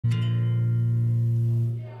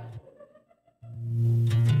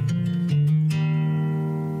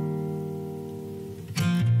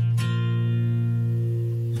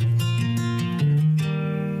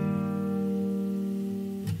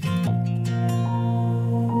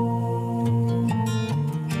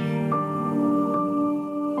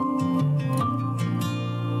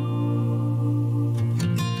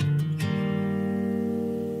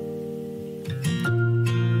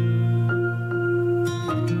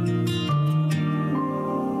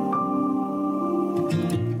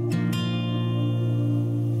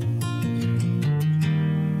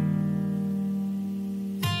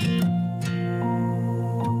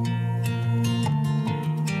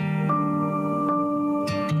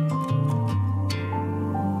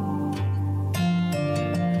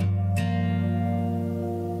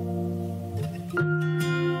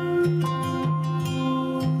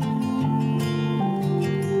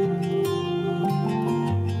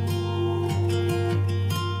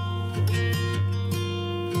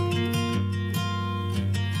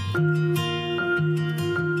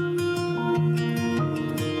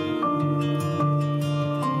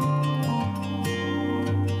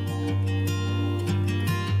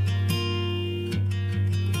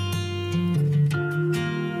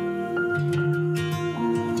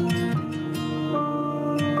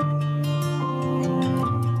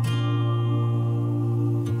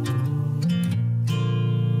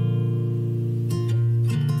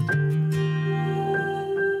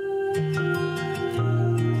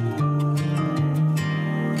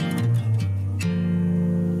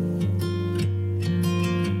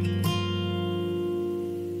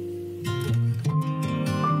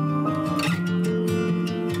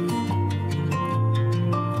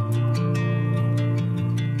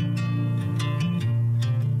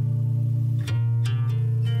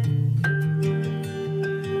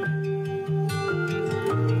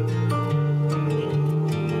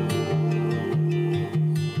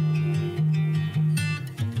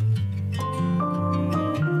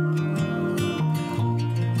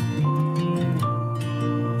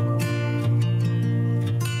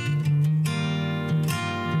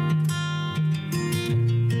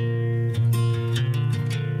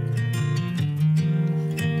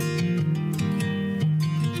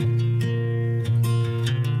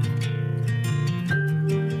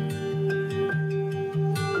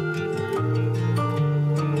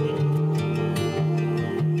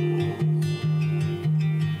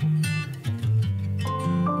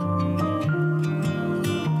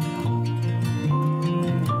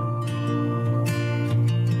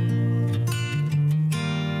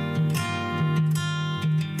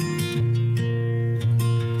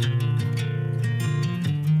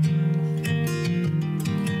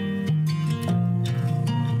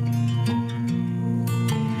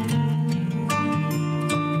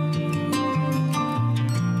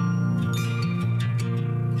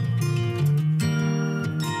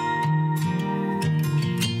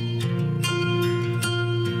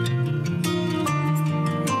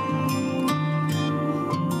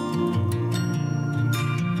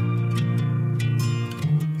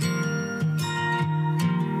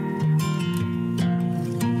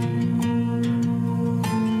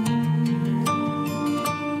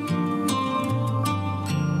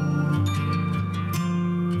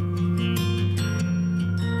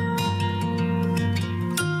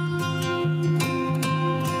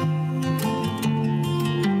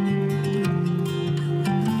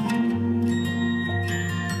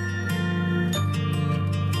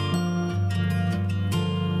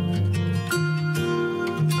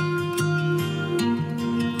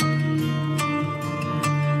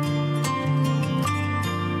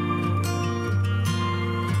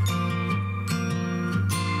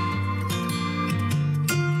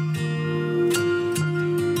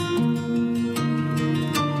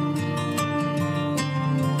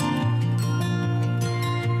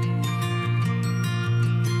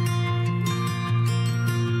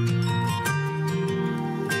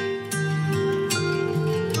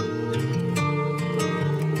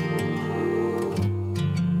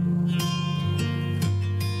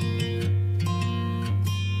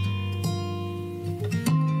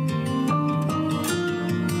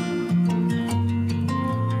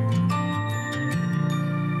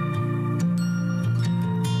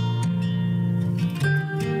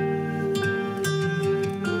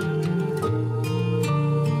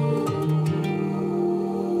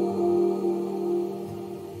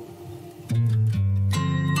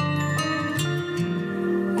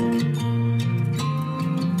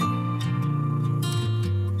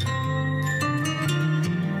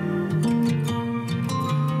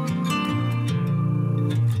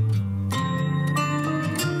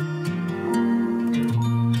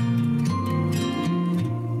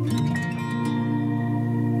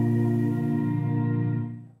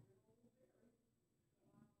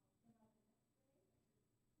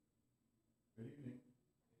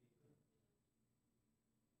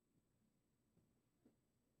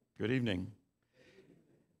Good evening.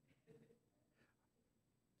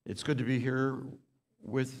 It's good to be here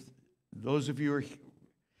with those of you who are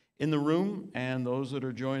in the room and those that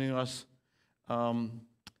are joining us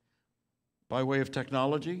by way of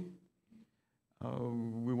technology.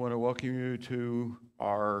 We want to welcome you to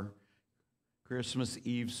our Christmas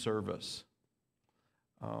Eve service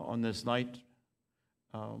on this night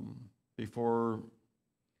before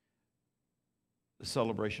the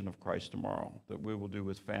celebration of Christ tomorrow that we will do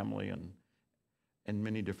with family and in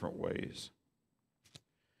many different ways.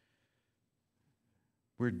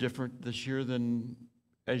 We're different this year than,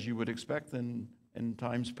 as you would expect, than in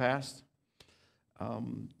times past.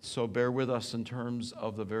 So bear with us in terms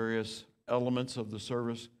of the various elements of the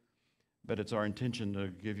service, but it's our intention to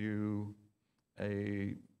give you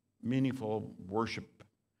a meaningful worship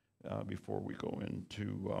before we go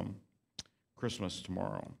into Christmas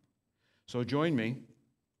tomorrow. So join me,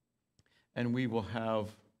 and we will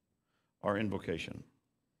have our invocation.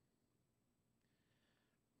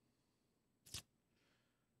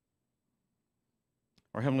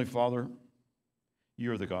 Our Heavenly Father,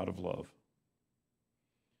 you are the God of love.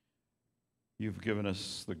 You've given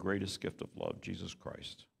us the greatest gift of love, Jesus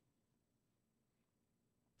Christ.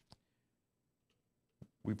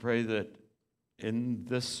 We pray that in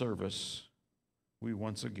this service, we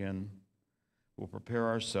once again will prepare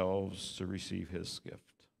ourselves to receive his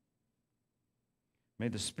gift. May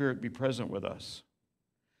the Spirit be present with us.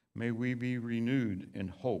 May we be renewed in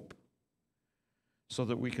hope so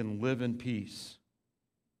that we can live in peace,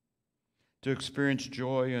 to experience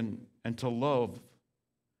joy and to love,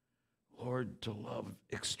 Lord, to love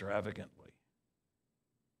extravagantly.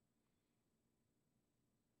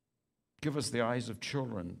 Give us the eyes of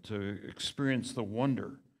children to experience the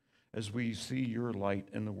wonder as we see your light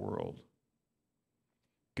in the world.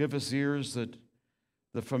 Give us ears that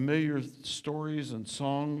the familiar stories and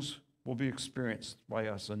songs will be experienced by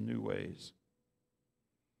us in new ways.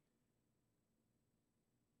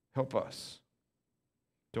 Help us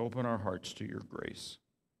to open our hearts to your grace,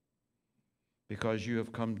 because you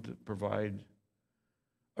have come to provide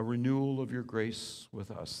a renewal of your grace with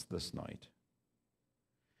us this night.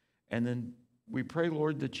 And then we pray,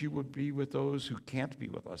 Lord, that you would be with those who can't be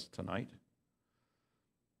with us tonight,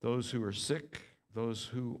 those who are sick, those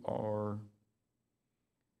who are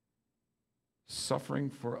suffering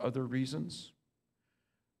for other reasons.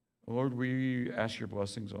 Lord, we ask your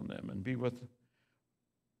blessings on them, and be with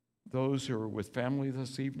those who are with family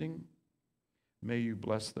this evening. May you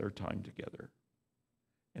bless their time together.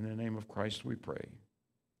 In the name of Christ we pray.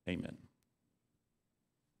 Amen.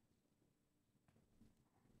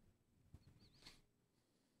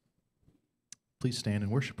 Please stand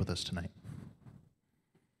and worship with us tonight.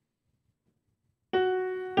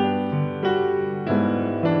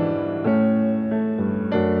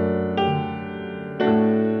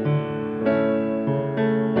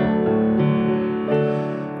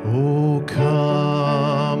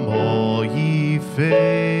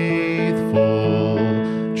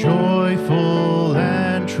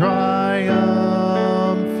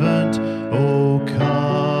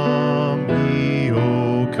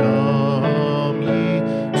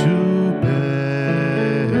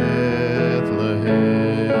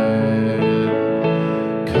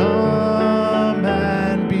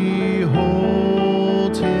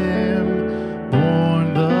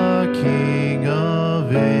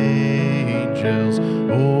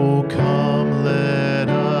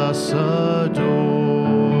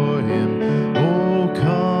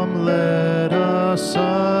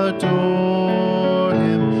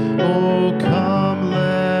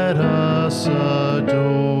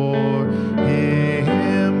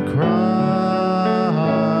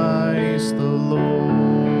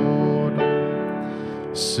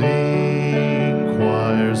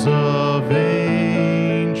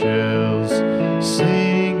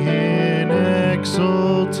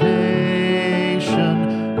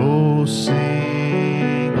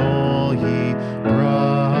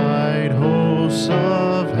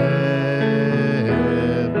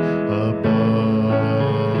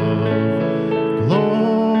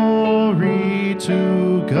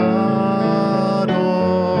 God,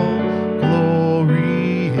 all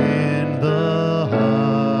glory in the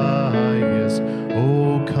high.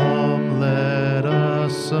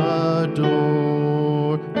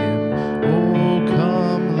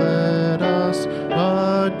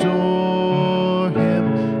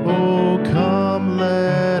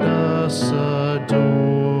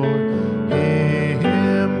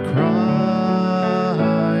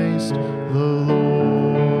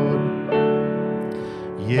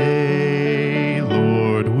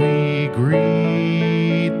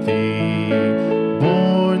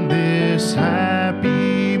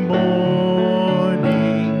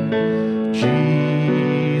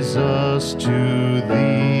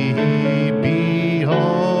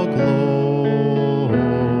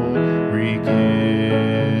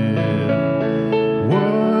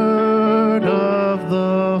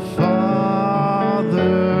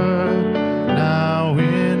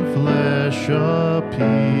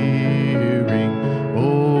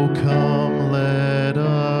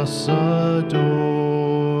 us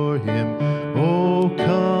adore him. Oh,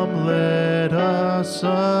 come, let us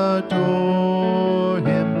adore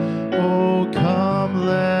him. Oh, come,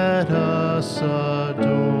 let us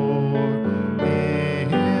adore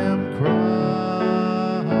him,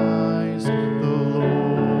 Christ the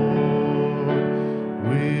Lord.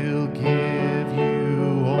 We'll give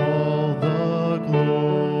you all the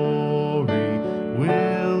glory.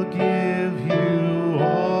 We'll give you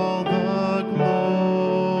all the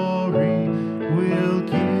glory. We'll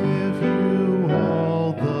give you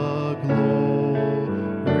all the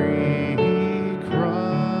glory,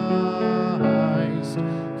 Christ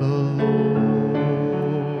the Lord.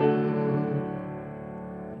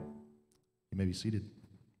 You may be seated.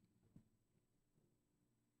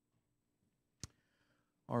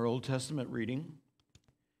 Our Old Testament reading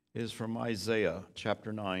is from Isaiah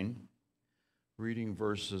chapter 9, reading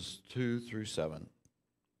verses 2 through 7.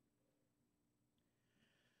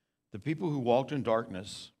 The people who walked in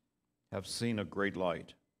darkness have seen a great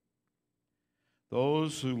light.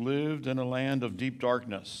 Those who lived in a land of deep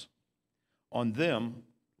darkness, on them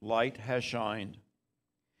light has shined.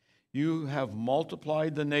 You have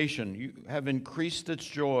multiplied the nation. You have increased its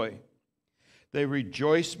joy. They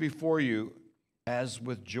rejoice before you as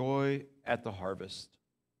with joy at the harvest,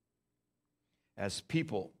 as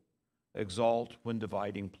people exalt when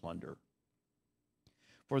dividing plunder.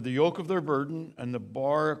 For the yoke of their burden and the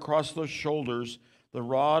bar across their shoulders, the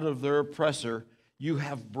rod of their oppressor, you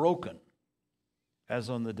have broken, as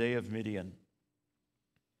on the day of Midian.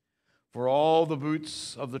 For all the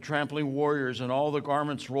boots of the trampling warriors and all the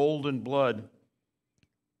garments rolled in blood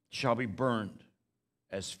shall be burned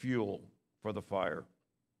as fuel for the fire.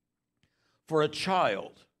 For a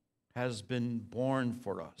child has been born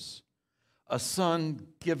for us, a son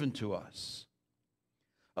given to us.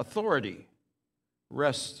 Authority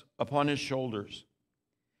rests upon his shoulders,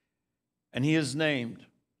 and he is named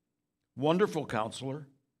Wonderful Counselor,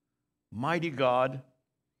 Mighty God,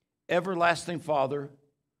 Everlasting Father,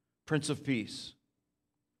 Prince of Peace.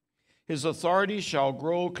 His authority shall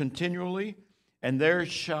grow continually, and there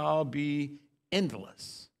shall be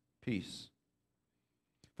endless peace.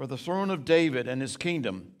 For the throne of David and his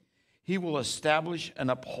kingdom, he will establish and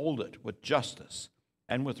uphold it with justice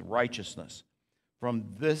and with righteousness from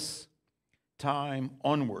this time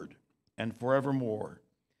onward and forevermore.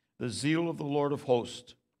 The zeal of the Lord of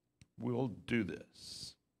hosts will do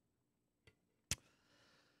this.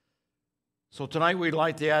 So tonight we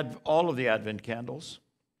light all of the Advent candles,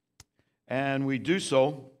 and we do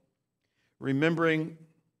so remembering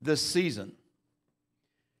this season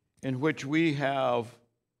in which we have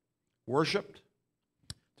worshiped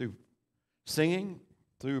through singing,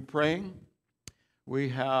 through praying. We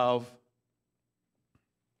have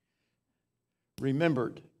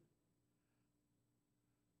remembered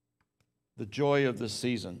the joy of this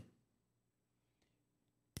season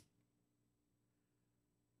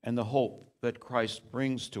and the hope that Christ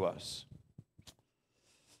brings to us.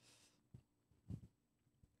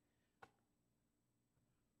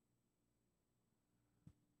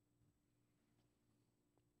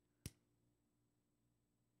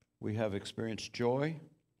 We have experienced joy,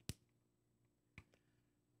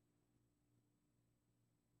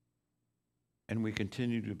 and we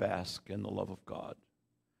continue to bask in the love of God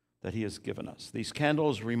that He has given us. These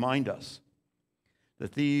candles remind us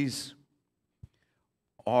that these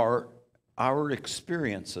are our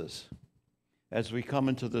experiences as we come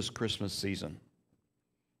into this Christmas season.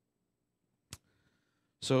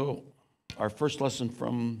 So, our first lesson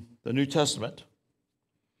from the New Testament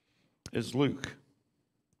is Luke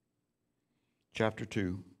chapter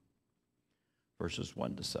 2, verses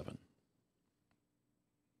 1 to 7.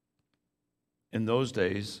 In those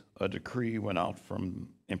days, a decree went out from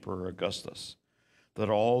Emperor Augustus that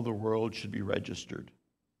all the world should be registered.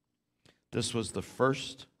 This was the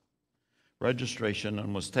first registration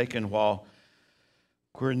and was taken while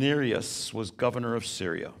Quirinius was governor of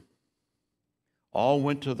Syria. All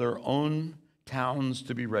went to their own towns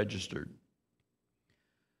to be registered.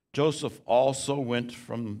 Joseph also went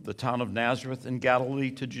from the town of Nazareth in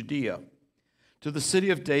Galilee to Judea, to the city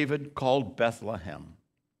of David called Bethlehem,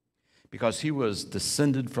 because he was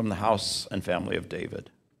descended from the house and family of David.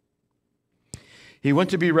 He went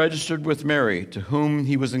to be registered with Mary, to whom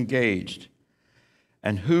he was engaged,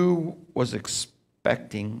 and who was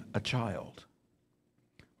expecting a child.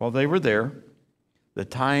 While they were there, the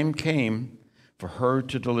time came for her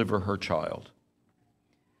to deliver her child.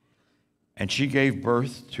 And she gave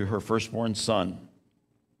birth to her firstborn son,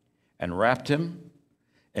 and wrapped him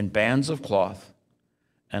in bands of cloth,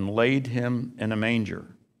 and laid him in a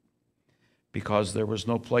manger, because there was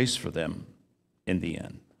no place for them in the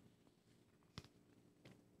inn.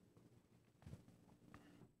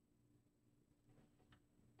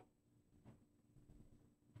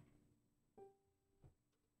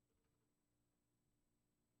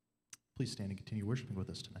 Please stand and continue worshiping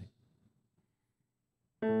with us tonight.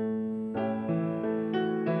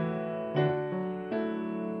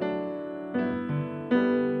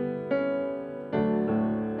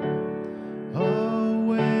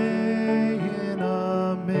 Away in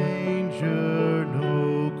a manger,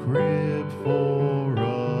 no crib for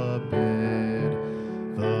a bed,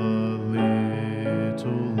 the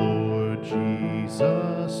little Lord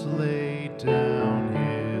Jesus laid down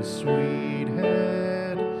his sweet head.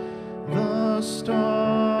 The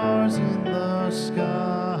stars in the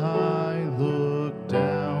sky looked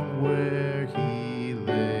down where he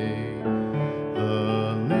lay.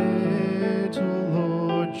 The little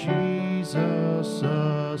Lord Jesus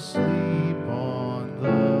asleep on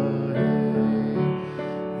the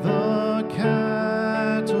hay. The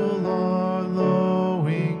cattle are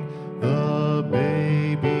lowing, the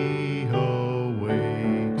baby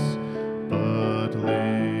awakes, but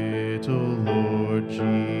little Lord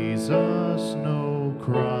Jesus no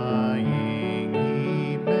crying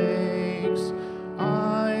he makes.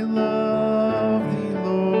 I love thee,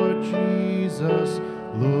 Lord Jesus,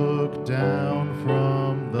 look down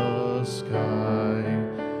from the sky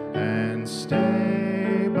and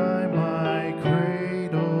stay by my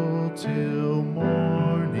cradle till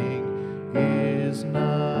morning is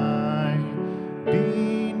nigh.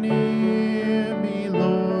 Be near me,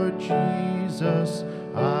 Lord Jesus,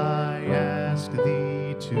 I ask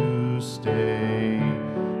thee to stay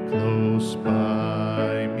close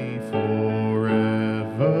by me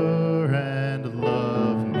forever and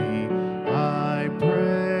love me, I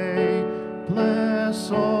pray.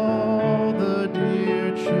 Bless all the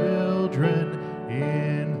dear children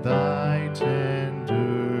in thy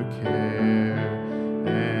tender care,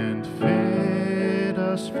 and fit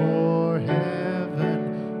us for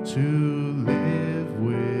heaven to live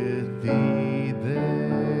with thee there.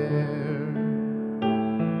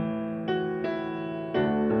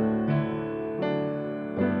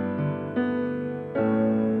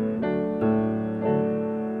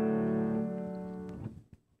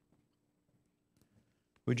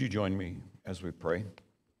 Would you join me as we pray?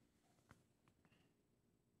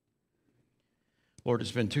 Lord,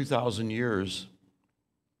 it's been 2,000 years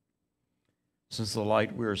since the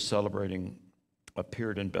light we are celebrating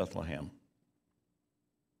appeared in Bethlehem.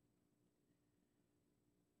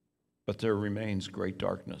 But there remains great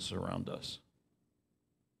darkness around us.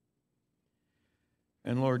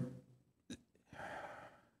 And Lord,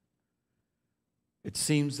 it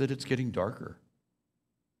seems that it's getting darker.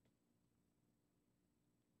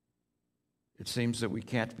 It seems that we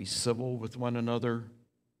can't be civil with one another.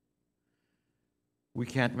 We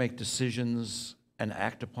can't make decisions and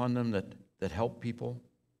act upon them that help people.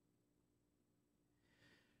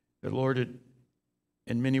 But Lord,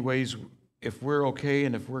 in many ways, if we're okay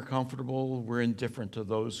and if we're comfortable, we're indifferent to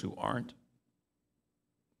those who aren't.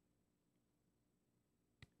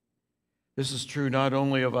 This is true not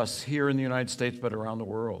only of us here in the United States, but around the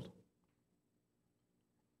world.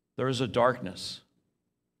 There is a darkness.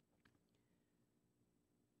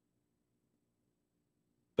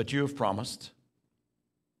 But you have promised,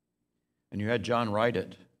 and you had John write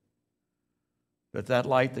it, that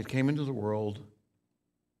light that came into the world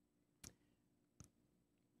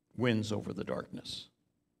wins over the darkness.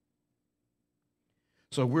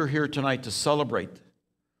 So we're here tonight to celebrate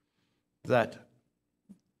that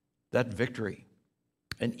victory.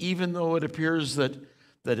 And even though it appears that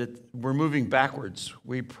we're moving backwards,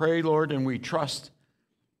 we pray, Lord, and we trust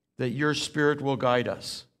that your Spirit will guide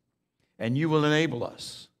us, and you will enable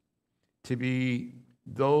us to be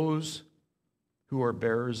those who are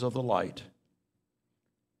bearers of the light.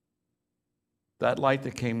 That light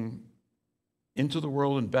that came into the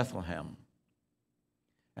world in Bethlehem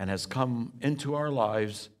and has come into our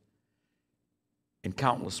lives in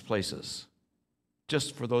countless places,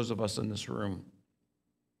 just for those of us in this room.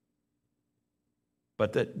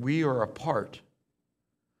 But that we are a part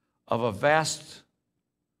of a vast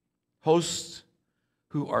host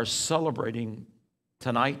who are celebrating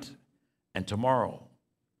tonight and tomorrow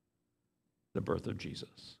the birth of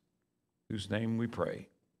Jesus, whose name we pray.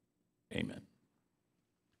 Amen.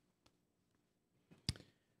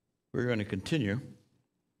 We're going to continue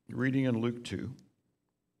reading in Luke 2.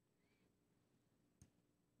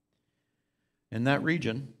 In that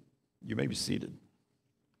region, you may be seated.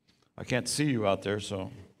 I can't see you out there, so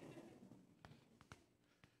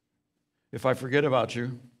if I forget about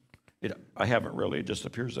you, I haven't really, it just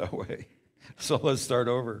appears that way. So let's start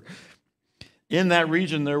over. In that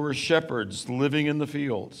region, there were shepherds living in the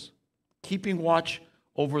fields, keeping watch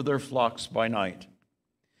over their flocks by night.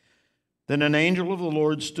 Then an angel of the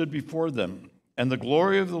Lord stood before them, and the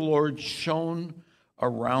glory of the Lord shone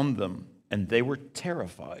around them, and they were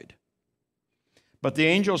terrified. But the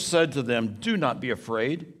angel said to them, "Do not be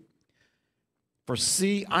afraid, for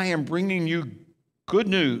see, I am bringing you good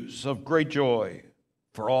news of great joy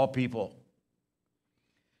for all people.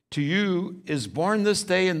 To you is born this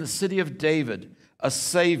day in the city of David a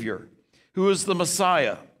Savior, who is the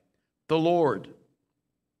Messiah, the Lord.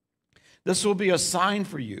 This will be a sign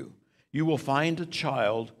for you. You will find a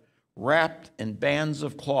child wrapped in bands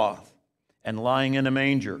of cloth and lying in a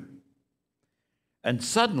manger." And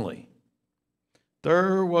suddenly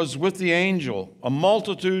there was with the angel a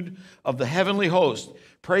multitude of the heavenly host,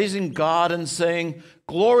 praising God and saying,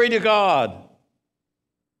 "Glory to God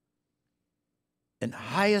in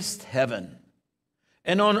highest heaven,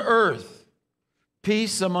 and on earth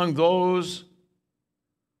peace among those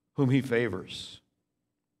whom he favors."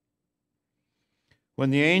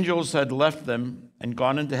 When the angels had left them and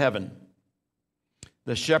gone into heaven,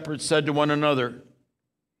 the shepherds said to one another,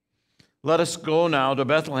 "Let us go now to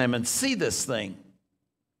Bethlehem and see this thing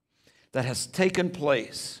that has taken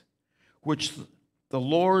place, which the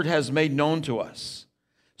Lord has made known to us."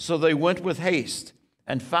 So they went with haste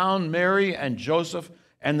and found Mary and Joseph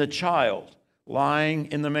and the child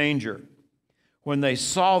lying in the manger. When they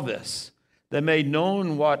saw this, they made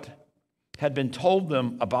known what had been told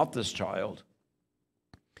them about this child.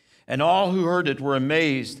 And all who heard it were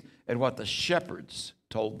amazed at what the shepherds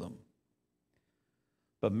told them.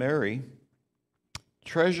 But Mary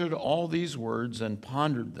treasured all these words and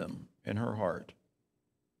pondered them in her heart.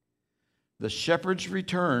 The shepherds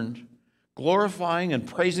returned, glorifying and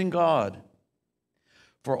praising God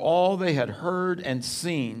for all they had heard and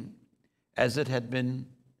seen as it had been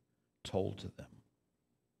told to them.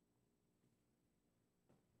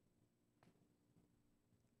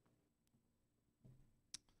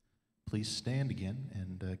 Please stand again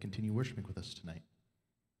and continue worshiping with us tonight.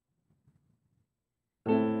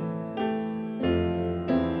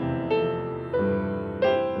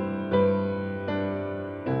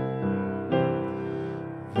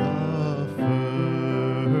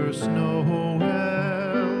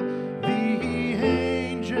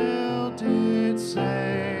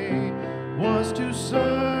 To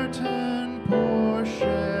certain poor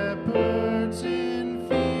shepherds in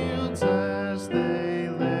fields as they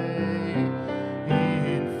lay,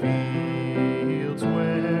 in fields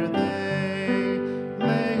where they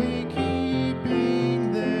lay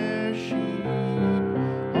keeping their sheep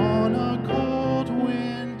on a cold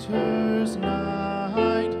winter's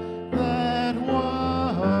night that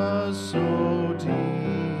was so deep.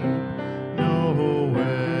 Noel,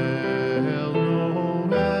 Noel,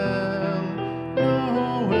 Noel.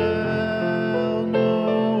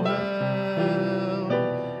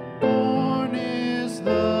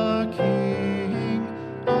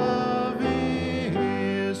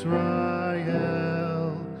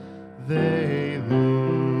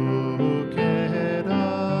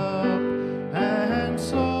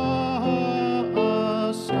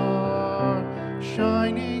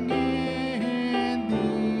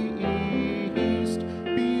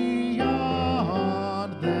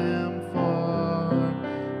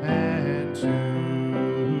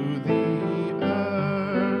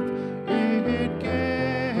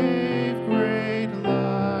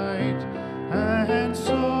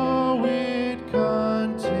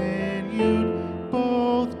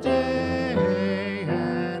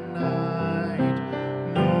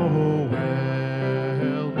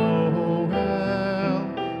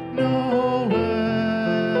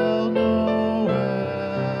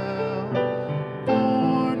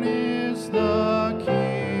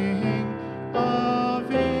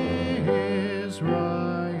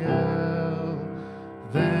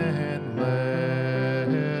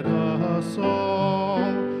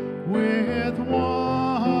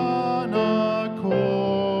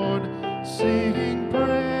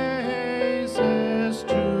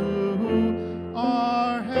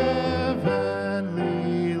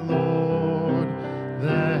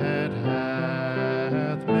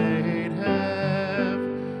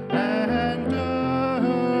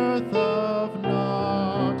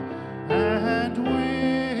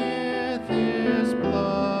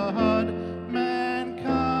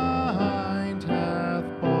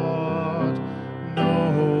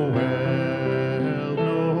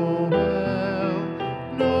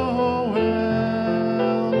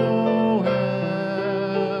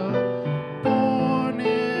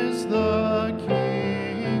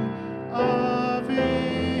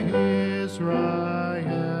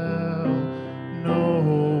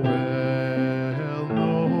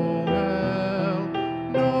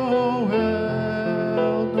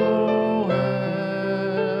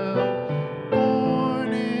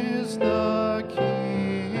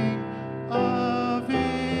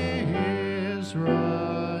 Israel.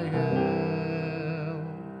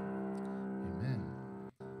 Amen.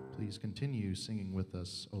 Please continue singing with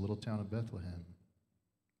us, O Little Town of Bethlehem.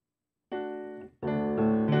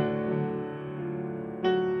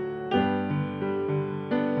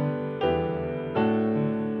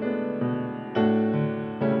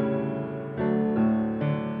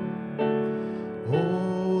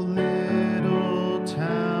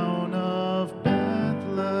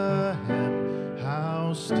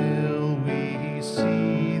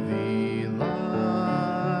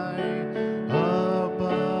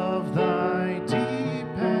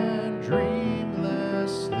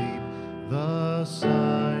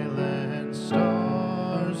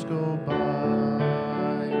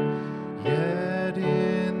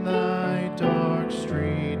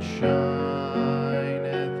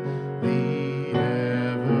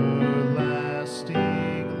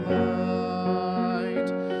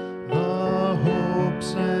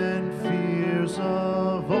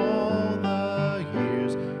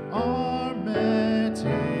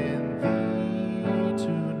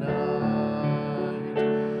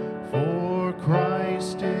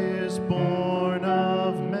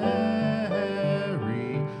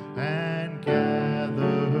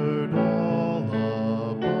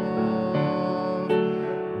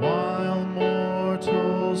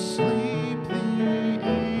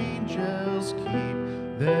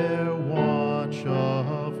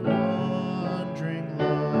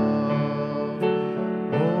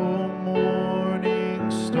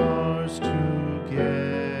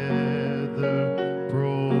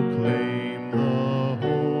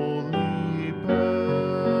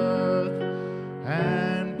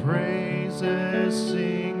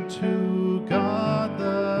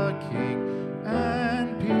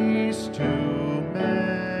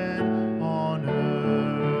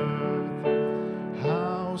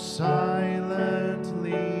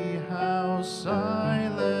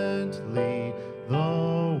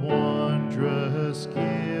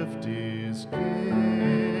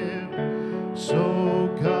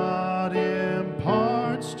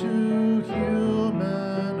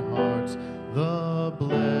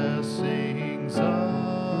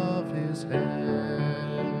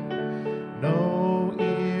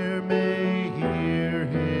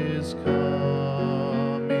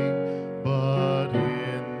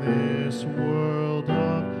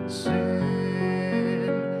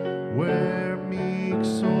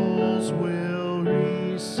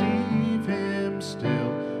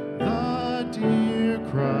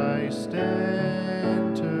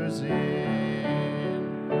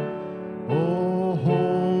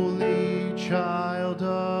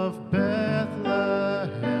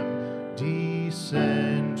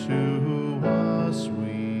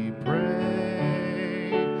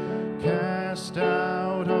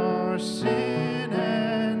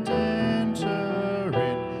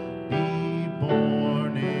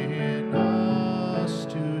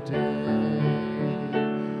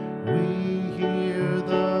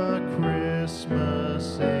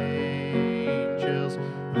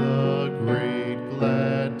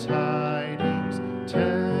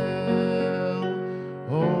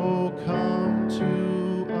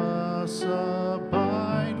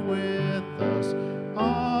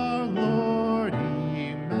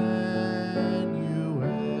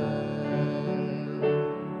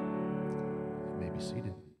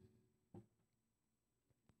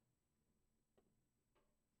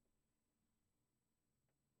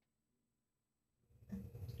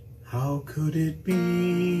 How could it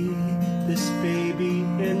be, this baby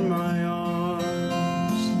in my arms,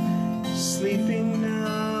 sleeping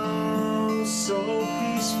now so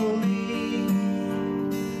peacefully,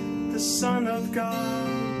 the Son of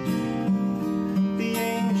God, the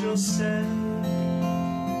angel said,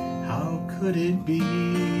 how could it be?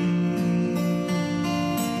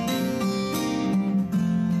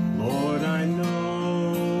 Lord, I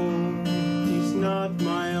know he's not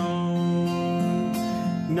my own,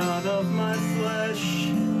 not of my flesh,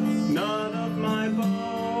 not of my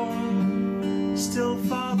bone. Still,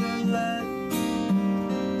 Father, let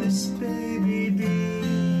this baby be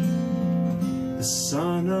the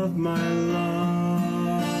son of my love.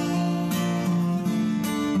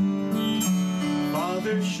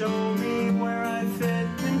 Father, show me where I fit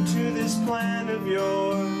into this plan of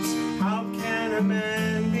yours. How can a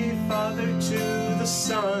man be father to the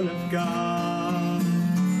Son of God?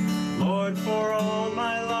 Lord, for all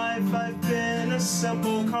my life I've been a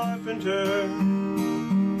simple carpenter.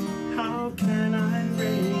 How can I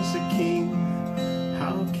raise a king?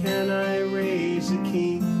 How can I raise a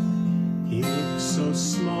king? He looks so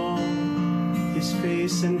small, his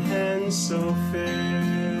face and hands so fair,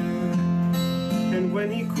 And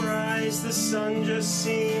when he cries, the sun just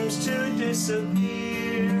seems to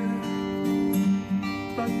disappear.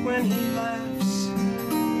 But when he laughs,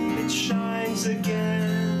 it shines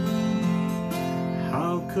again.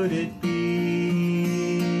 How could it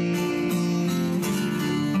be?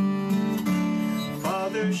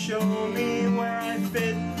 Father, show me where I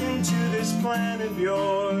fit into this plan of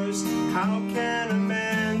yours. How can a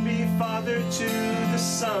man be father to the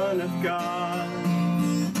Son of God?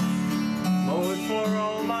 Lord, for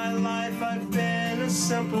all my life I've been a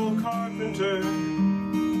simple carpenter.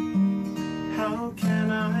 How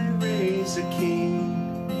can I raise a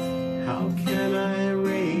king? How can I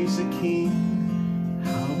raise a king?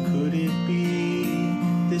 How could it be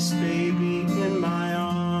this baby in my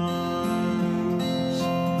arms,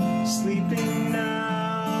 sleeping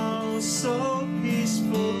now so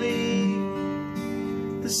peacefully,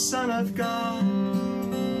 the Son of God,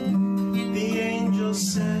 the angel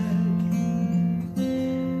said,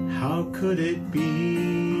 how could it be?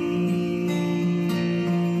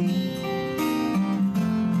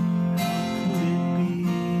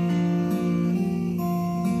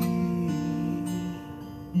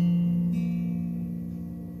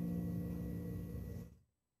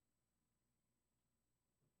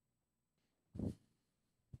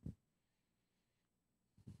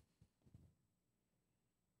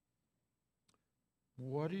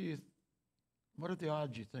 What are the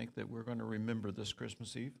odds you think that we're going to remember this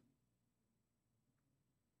Christmas Eve?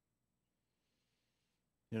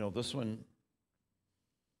 You know, this one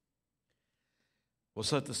will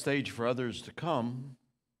set the stage for others to come,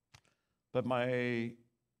 but my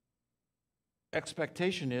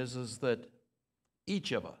expectation is that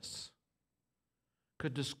each of us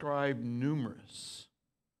could describe numerous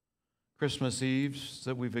Christmas Eves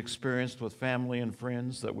that we've experienced with family and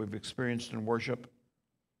friends, that we've experienced in worship,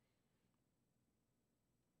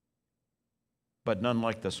 but none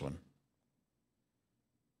like this one.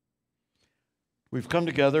 We've come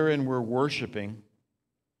together and we're worshiping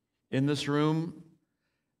in this room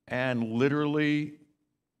and literally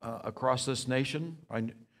across this nation.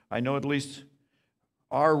 I know at least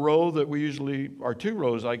our row that we usually, our two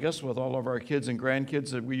rows, I guess, with all of our kids and grandkids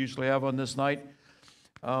that we usually have on this night,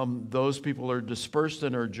 those people are dispersed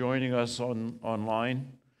and are joining us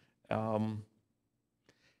online. And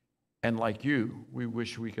like you, we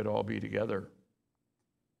wish we could all be together.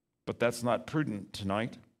 But that's not prudent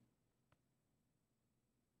tonight.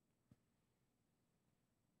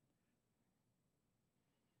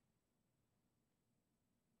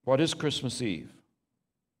 What is Christmas Eve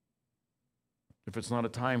if it's not a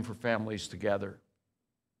time for families to gather?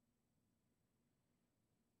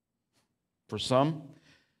 For some,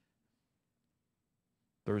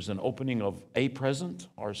 there's an opening of a present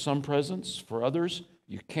or some presents. For others,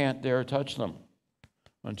 you can't dare touch them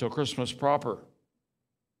until Christmas proper.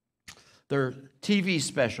 There are TV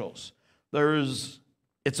specials. There's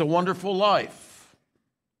It's a Wonderful Life.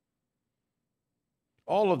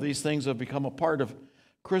 All of these things have become a part of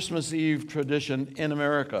Christmas Eve tradition in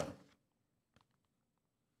America.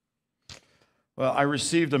 Well, I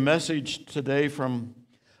received a message today from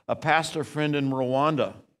a pastor friend in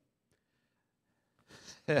Rwanda.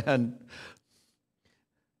 And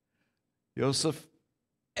Joseph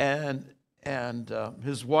and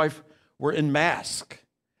his wife were in mask,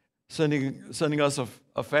 sending us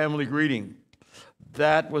a family greeting.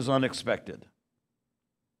 That was unexpected.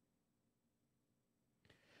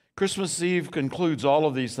 Christmas Eve concludes all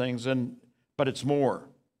of these things, but it's more.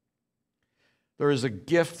 There is a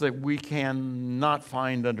gift that we cannot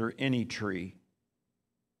find under any tree.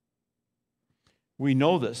 We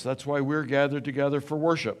know this. That's why we're gathered together for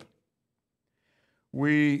worship.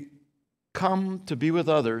 We come to be with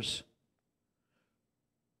others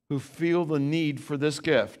who feel the need for this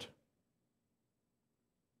gift.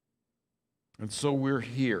 And so we're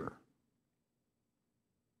here,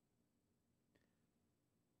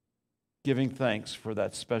 giving thanks for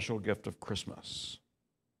that special gift of Christmas.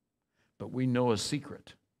 But we know a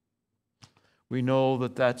secret. We know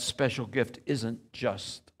that that special gift isn't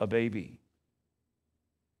just a baby.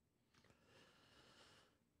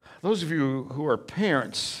 Those of you who are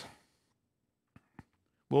parents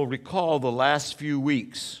will recall the last few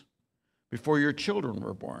weeks before your children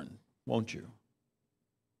were born, won't you?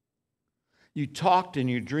 You talked and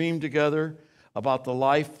you dreamed together about the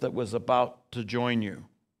life that was about to join you.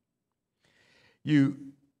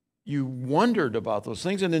 You wondered about those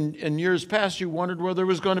things, and in years past you wondered whether it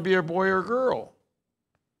was going to be a boy or a girl.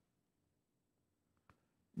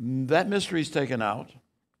 That mystery's taken out.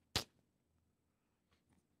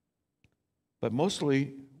 But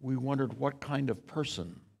mostly we wondered what kind of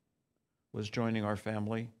person was joining our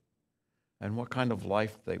family and what kind of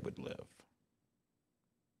life they would live.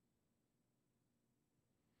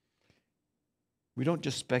 We don't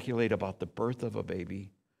just speculate about the birth of a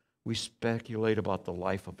baby, we speculate about the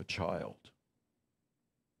life of a child.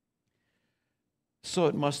 So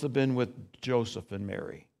it must have been with Joseph and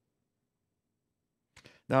Mary.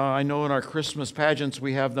 Now, I know in our Christmas pageants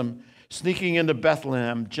we have them sneaking into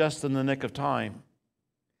Bethlehem just in the nick of time.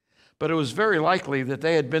 But it was very likely that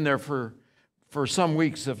they had been there for some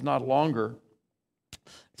weeks, if not longer,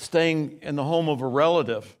 staying in the home of a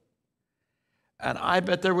relative. And I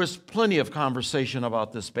bet there was plenty of conversation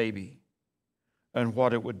about this baby and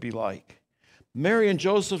what it would be like. Mary and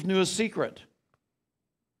Joseph knew a secret.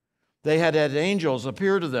 They had had angels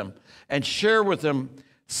appear to them and share with them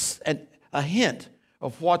a hint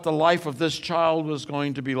of what the life of this child was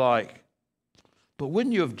going to be like. But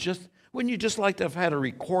wouldn't you just like to have had a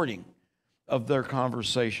recording of their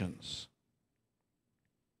conversations?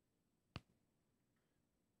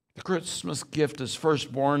 The Christmas gift is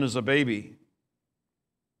first born as a baby.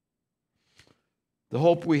 The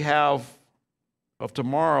hope we have of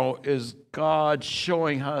tomorrow is God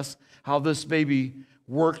showing us how this baby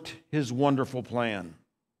worked his wonderful plan.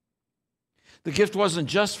 The gift wasn't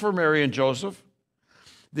just for Mary and Joseph.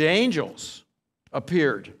 The angels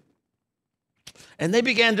appeared, and they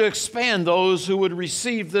began to expand those who would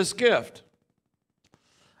receive this gift.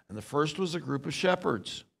 And the first was a group of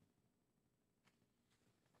shepherds.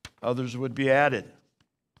 Others would be added.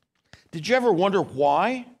 Did you ever wonder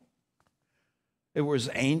why it was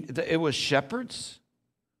shepherds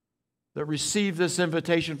that received this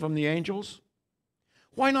invitation from the angels?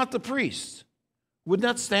 Why not the priests? Wouldn't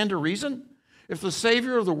that stand to reason? If the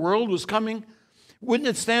Savior of the world was coming, wouldn't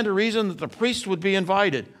it stand to reason that the priests would be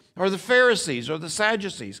invited, or the Pharisees, or the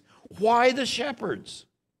Sadducees? Why the shepherds?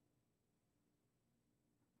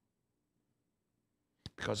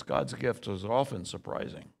 Because God's gift is often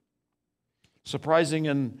surprising. Surprising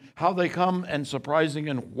in how they come and surprising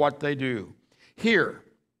in what they do. Here,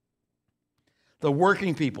 the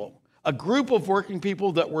working people, a group of working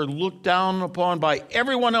people that were looked down upon by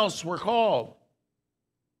everyone else, were called.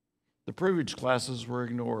 The privileged classes were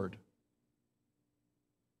ignored.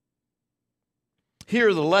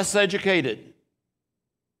 Here, the less educated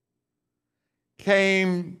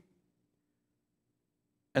came,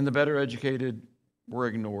 and the better educated were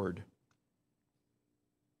ignored.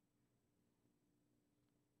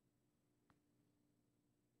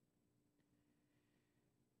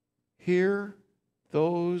 Here,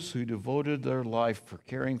 those who devoted their life for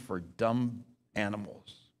caring for dumb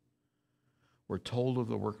animals were told of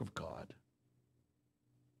the work of God,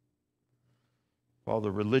 while the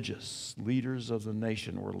religious leaders of the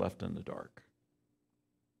nation were left in the dark.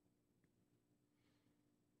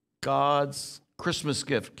 God's Christmas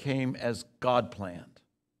gift came as God planned,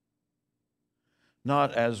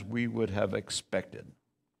 not as we would have expected.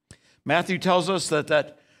 Matthew tells us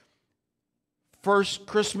that first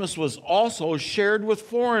Christmas was also shared with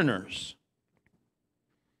foreigners.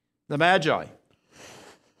 The Magi,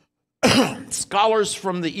 scholars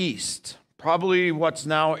from the East, probably what's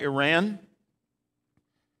now Iran,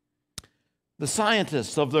 the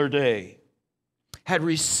scientists of their day, had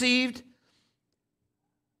received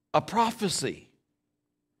a prophecy,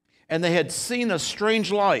 and they had seen a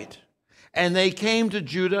strange light, and they came to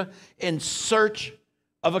Judah in search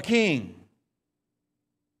of a king.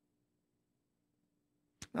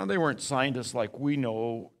 Now, they weren't scientists like we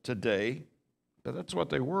know today, but that's what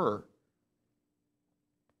they were.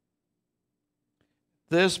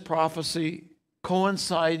 This prophecy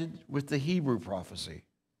coincided with the Hebrew prophecy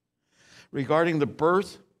regarding the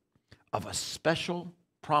birth of a special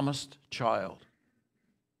promised child.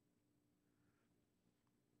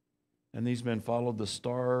 And these men followed the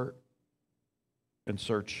star in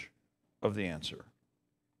search of the answer.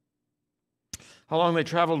 How long they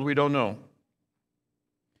traveled, we don't know.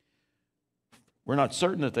 We're not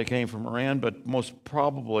certain that they came from Iran, but most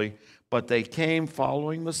probably, but they came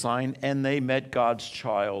following the sign, and they met God's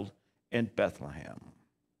child in Bethlehem.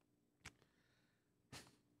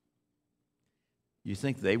 You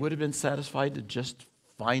think they would have been satisfied to just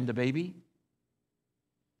find a baby?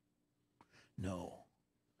 No.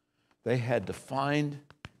 They had to find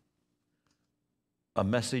a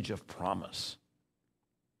message of promise.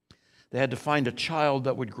 They had to find a child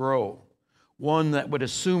that would grow, one that would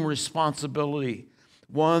assume responsibility,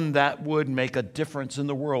 one that would make a difference in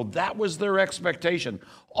the world. That was their expectation,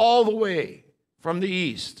 all the way from the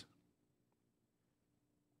East.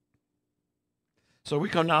 So we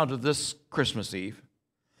come now to this Christmas Eve,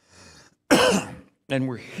 and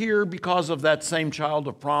we're here because of that same child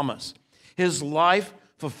of promise. His life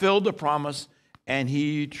fulfilled the promise, and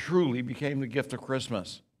he truly became the gift of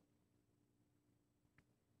Christmas.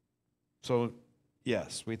 So,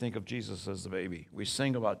 yes, we think of Jesus as the baby. We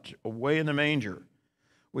sing about away in the manger.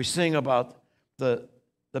 We sing about the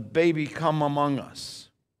baby come among us.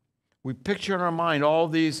 We picture in our mind all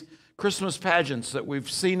these Christmas pageants that we've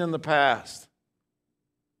seen in the past.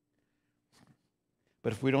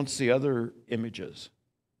 But if we don't see other images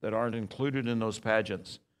that aren't included in those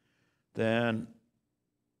pageants, then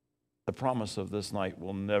the promise of this night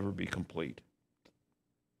will never be complete.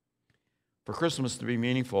 For Christmas to be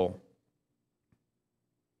meaningful,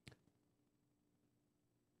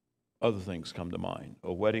 other things come to mind.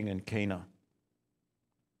 A wedding in Cana,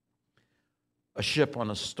 a ship on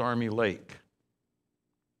a stormy lake,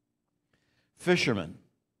 fishermen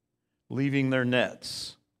leaving their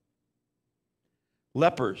nets,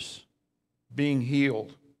 lepers being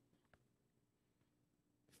healed,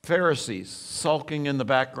 Pharisees sulking in the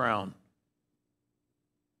background,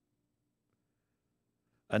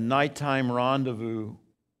 a nighttime rendezvous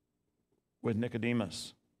with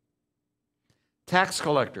Nicodemus, tax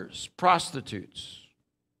collectors, prostitutes,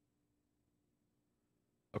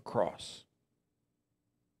 a cross,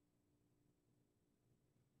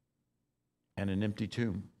 and an empty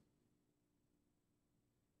tomb.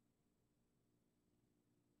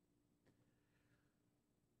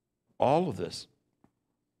 All of this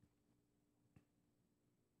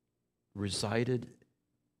resided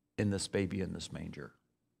in this baby in this manger.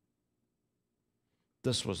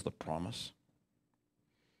 This was the promise.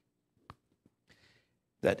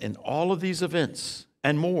 That in all of these events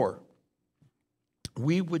and more,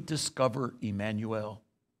 we would discover Emmanuel,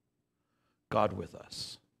 God with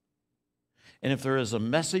us. And if there is a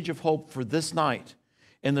message of hope for this night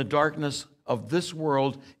in the darkness of this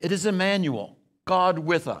world, it is Emmanuel, God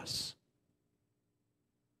with us.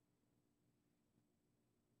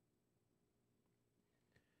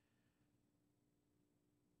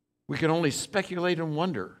 We can only speculate and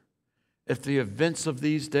wonder if the events of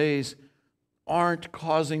these days aren't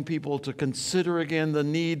causing people to consider again the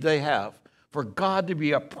need they have for God to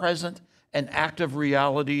be a present and active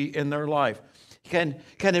reality in their life. Can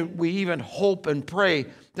we even hope and pray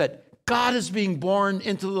that God is being born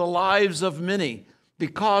into the lives of many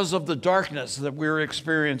because of the darkness that we're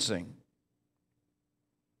experiencing?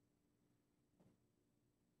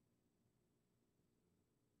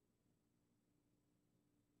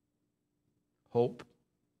 Hope,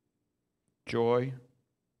 joy,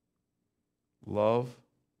 love.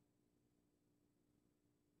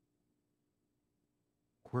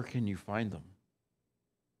 Where can you find them?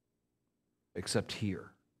 Except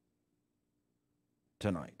here,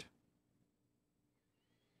 tonight.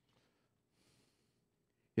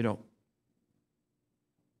 You know,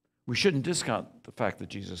 we shouldn't discount the fact that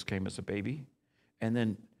Jesus came as a baby, and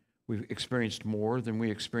then we've experienced more than we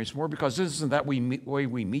experienced more, because isn't that the way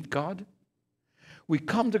we meet God? We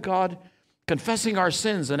come to God confessing our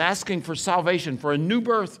sins and asking for salvation, for a new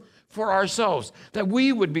birth for ourselves, that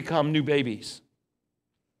we would become new babies.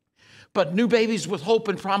 But new babies with hope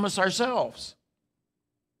and promise ourselves.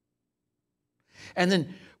 And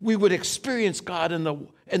then we would experience God in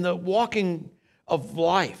the walking of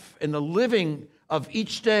life, in the living of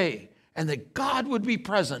each day, and that God would be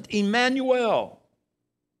present, Emmanuel,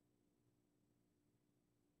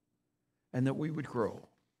 and that we would grow.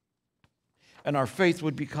 And our faith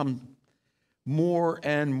would become more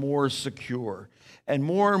and more secure and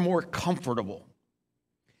more comfortable.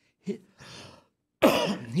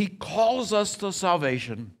 He calls us to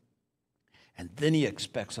salvation, and then he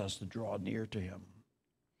expects us to draw near to him,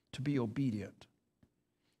 to be obedient,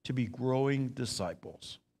 to be growing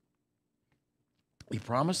disciples. He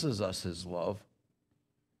promises us his love,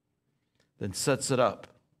 then sets it up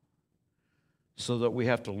so that we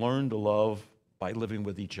have to learn to love by living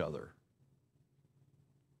with each other.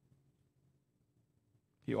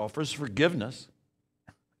 He offers forgiveness.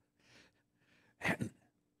 And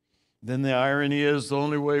then the irony is the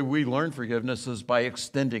only way we learn forgiveness is by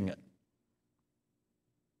extending it.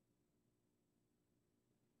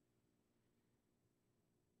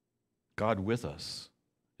 God with us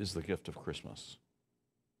is the gift of Christmas.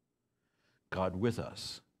 God with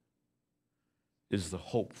us is the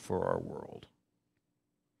hope for our world.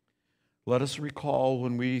 Let us recall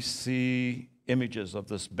when we see images of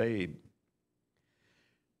this babe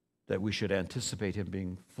that we should anticipate him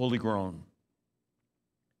being fully grown,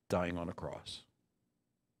 dying on a cross.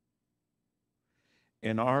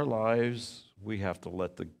 In our lives, we have to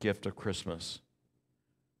let the gift of Christmas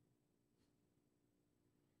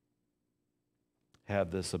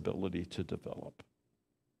have this ability to develop.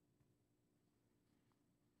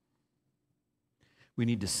 We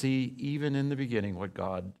need to see, even in the beginning, what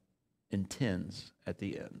God intends at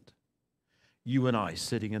the end. You and I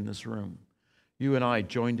sitting in this room, you and I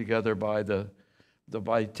joined together by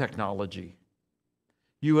by technology.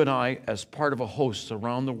 You and I as part of a host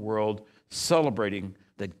around the world celebrating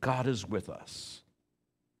that God is with us.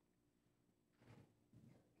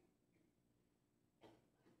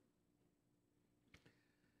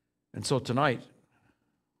 And so tonight,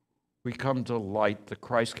 we come to light the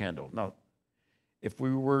Christ candle. Now, if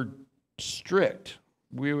we were strict,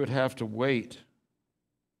 we would have to wait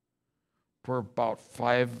for about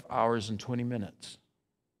 5 hours and 20 minutes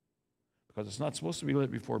because it's not supposed to be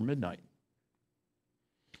lit before midnight.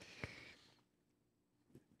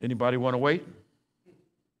 Anybody want to wait?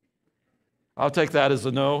 I'll take that as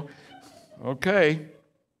a no. Okay.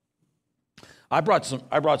 I brought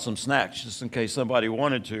some snacks just in case somebody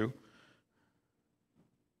wanted to.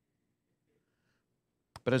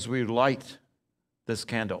 But as we light this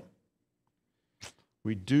candle,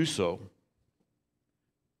 we do so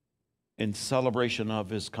in celebration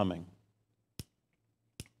of his coming.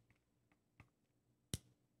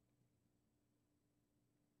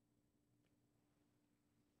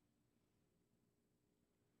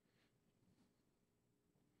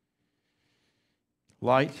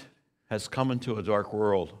 Light has come into a dark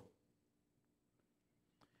world.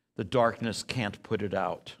 The darkness can't put it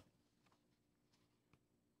out.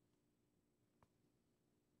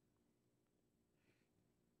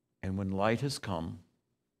 And when light has come,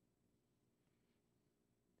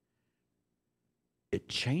 it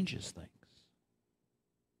changes things.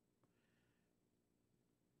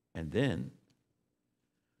 And then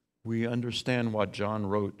we understand what John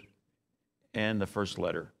wrote in the first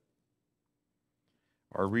letter.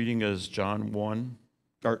 Our reading is John 1,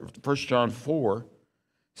 or 1 John 4,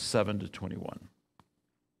 7 to 21.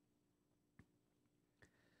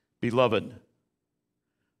 Beloved,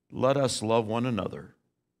 let us love one another,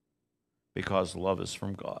 because love is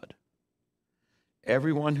from God.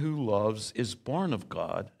 Everyone who loves is born of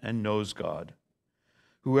God and knows God.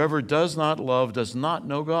 Whoever does not love does not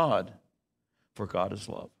know God, for God is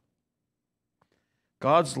love.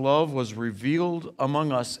 God's love was revealed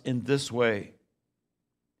among us in this way.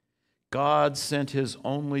 God sent his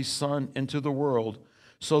only Son into the world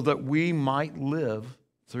so that we might live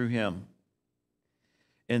through him.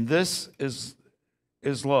 And this is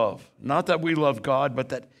love, not that we loved God, but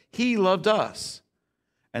that he loved us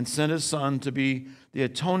and sent his Son to be the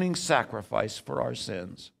atoning sacrifice for our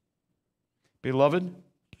sins. Beloved,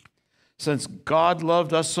 since God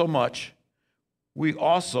loved us so much, we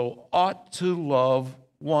also ought to love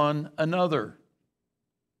one another.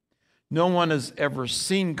 No one has ever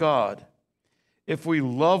seen God. If we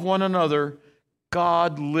love one another,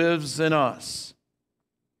 God lives in us,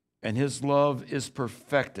 and his love is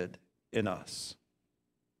perfected in us.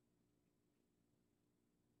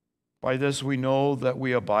 By this we know that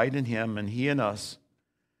we abide in him and he in us,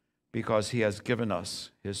 because he has given us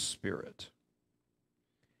his Spirit.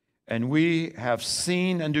 And we have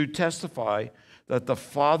seen and do testify that the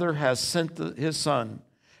Father has sent his Son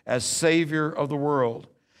as Savior of the world.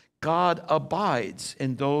 God abides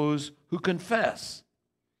in those who confess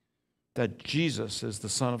that Jesus is the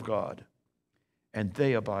Son of God, and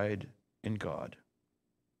they abide in God.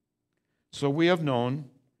 So we have known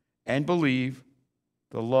and believe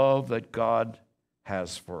the love that God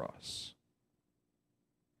has for us.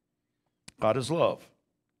 God is love,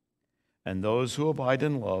 and those who abide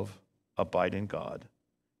in love abide in God,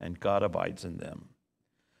 and God abides in them.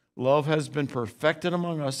 Love has been perfected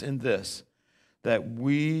among us in this, that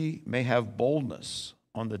we may have boldness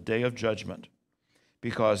on the day of judgment,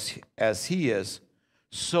 because as he is,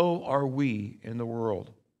 so are we in the world.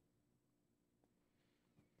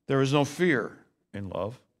 There is no fear in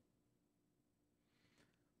love,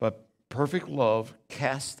 but perfect love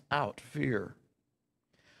casts out fear.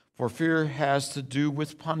 For fear has to do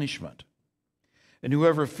with punishment, and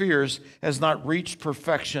whoever fears has not reached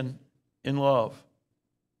perfection in love.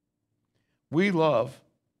 We love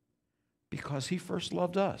because he first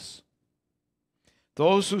loved us.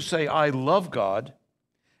 Those who say, I love God,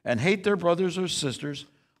 and hate their brothers or sisters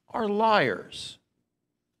are liars.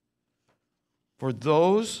 For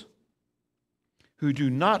those who do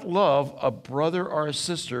not love a brother or a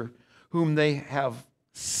sister whom they have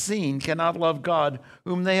seen cannot love God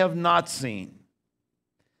whom they have not seen.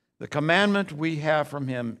 The commandment we have from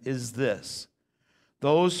him is this: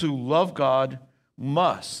 those who love God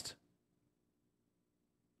must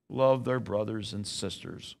love their brothers and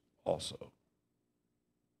sisters also.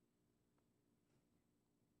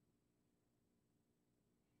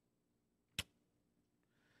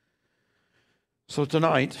 So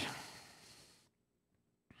tonight,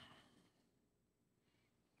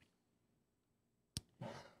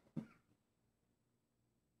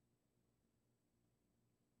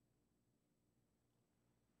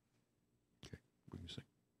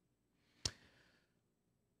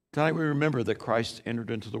 Tonight we remember that Christ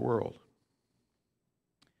entered into the world.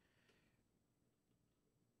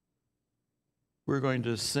 We're going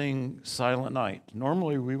to sing Silent Night.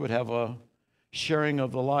 Normally we would have a sharing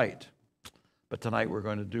of the light, but tonight we're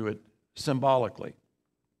going to do it symbolically.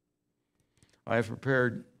 I have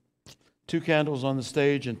prepared 2 candles on the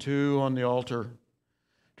stage and 2 on the altar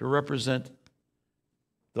to represent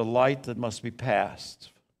the light that must be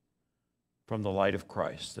passed from the light of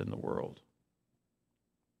Christ in the world.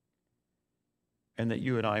 And that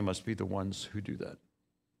you and I must be the ones who do that.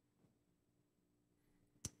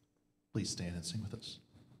 Please stand and sing with us.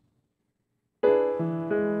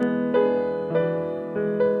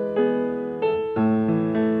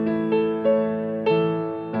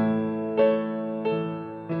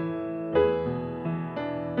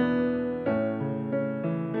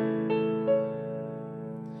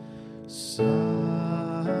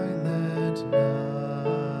 Silent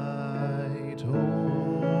night,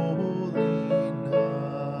 holy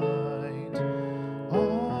night,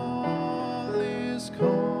 all is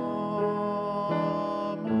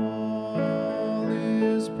calm, all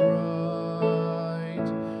is bright,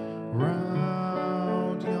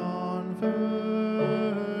 round yon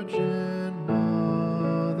virgin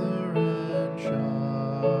mother and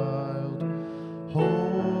child,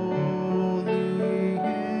 holy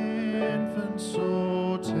infant,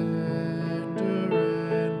 so tender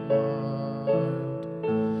and mild,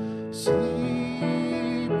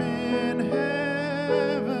 sleep in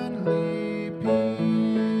heavenly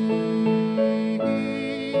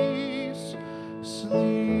peace,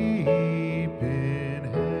 sleep in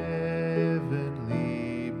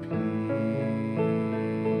heavenly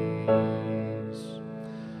peace.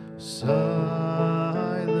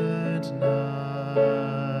 Silent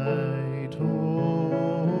night,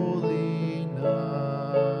 holy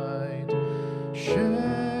night,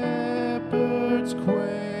 shepherds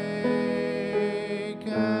quake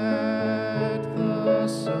at the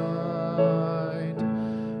sight,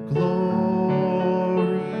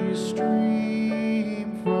 glory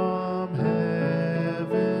stream from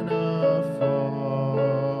heaven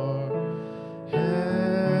afar,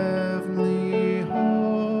 heavenly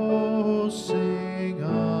hosts sing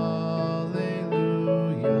Alleluia.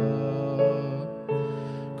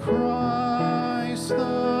 Christ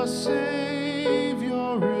the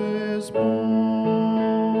Savior is born.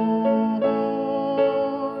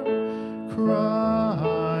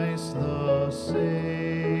 Christ the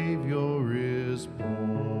Savior is born.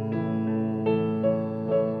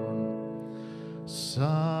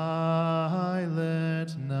 Silent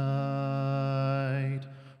night,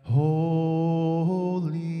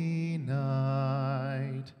 holy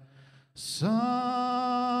night,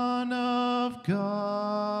 Son of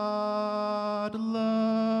God,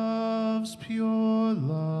 love's pure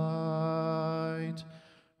light,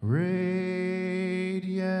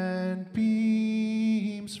 radiant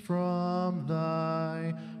beams from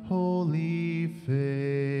thy holy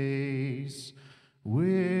face,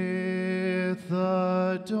 with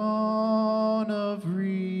the dawn of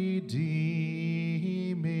redeeming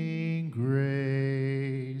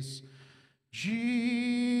grace.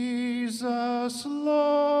 Jesus,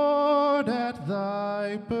 Lord, at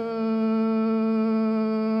thy birth,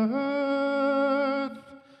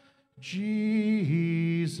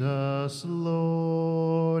 Jesus,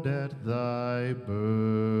 Lord, at thy birth.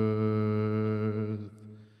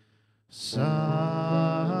 Silent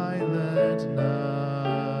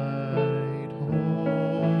night,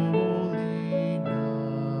 holy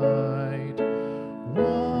night,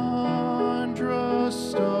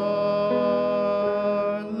 wondrous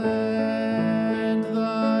star, lend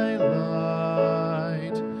thy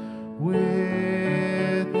light,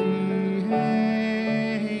 with the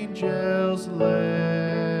angels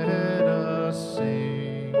let us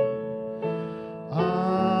sing.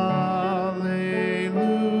 Alleluia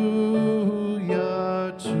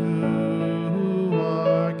to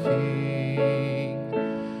our King.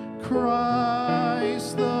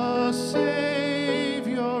 Christ the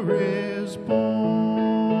Savior is born.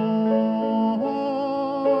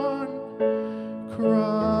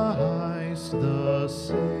 Christ the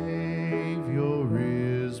Savior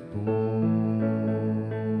is born.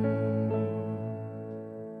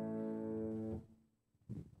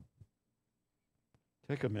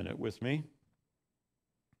 Take a minute with me.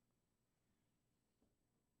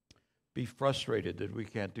 Be frustrated that we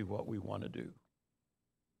can't do what we want to do.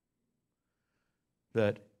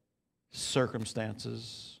 That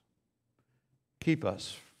circumstances keep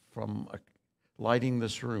us from lighting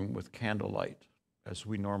this room with candlelight as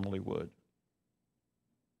we normally would.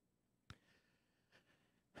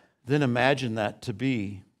 Then imagine that to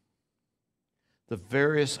be the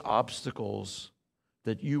various obstacles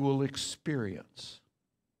that you will experience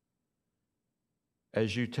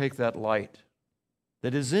as you take that light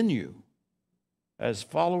that is in you as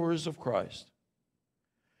followers of Christ,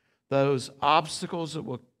 those obstacles that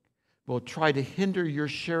will try to hinder your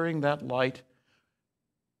sharing that light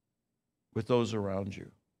with those around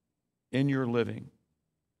you in your living.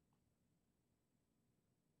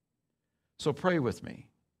 So pray with me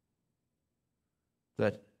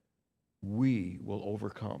that we will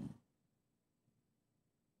overcome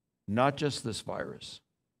not just this virus,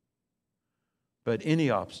 but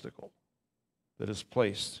any obstacle that is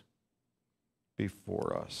placed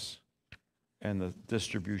before us and the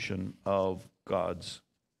distribution of God's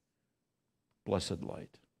blessed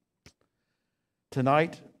light.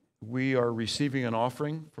 Tonight, we are receiving an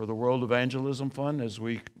offering for the World Evangelism Fund, as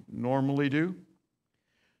we normally do.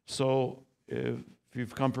 So if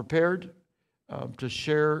you've come prepared to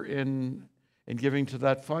share in giving to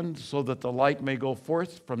that fund so that the light may go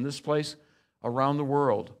forth from this place around the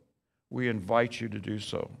world, we invite you to do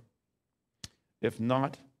so. If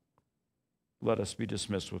not, let us be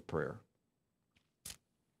dismissed with prayer.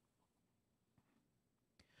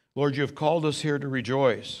 Lord, you have called us here to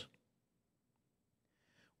rejoice.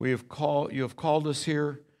 You have called us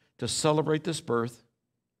here to celebrate this birth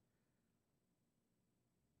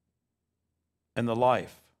and the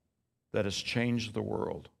life that has changed the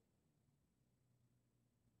world.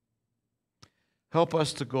 Help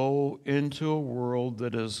us to go into a world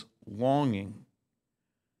that is longing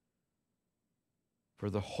for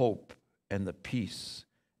the hope and the peace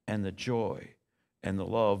and the joy and the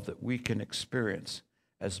love that we can experience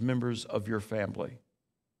as members of your family,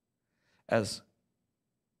 as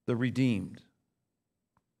the redeemed,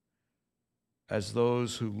 as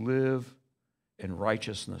those who live in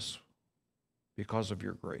righteousness because of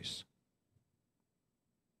your grace.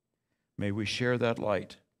 May we share that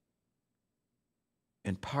light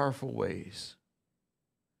in powerful ways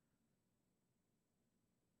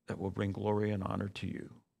that will bring glory and honor to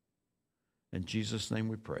you. In Jesus' name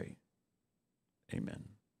we pray. Amen.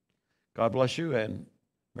 God bless you and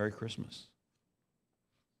Merry Christmas.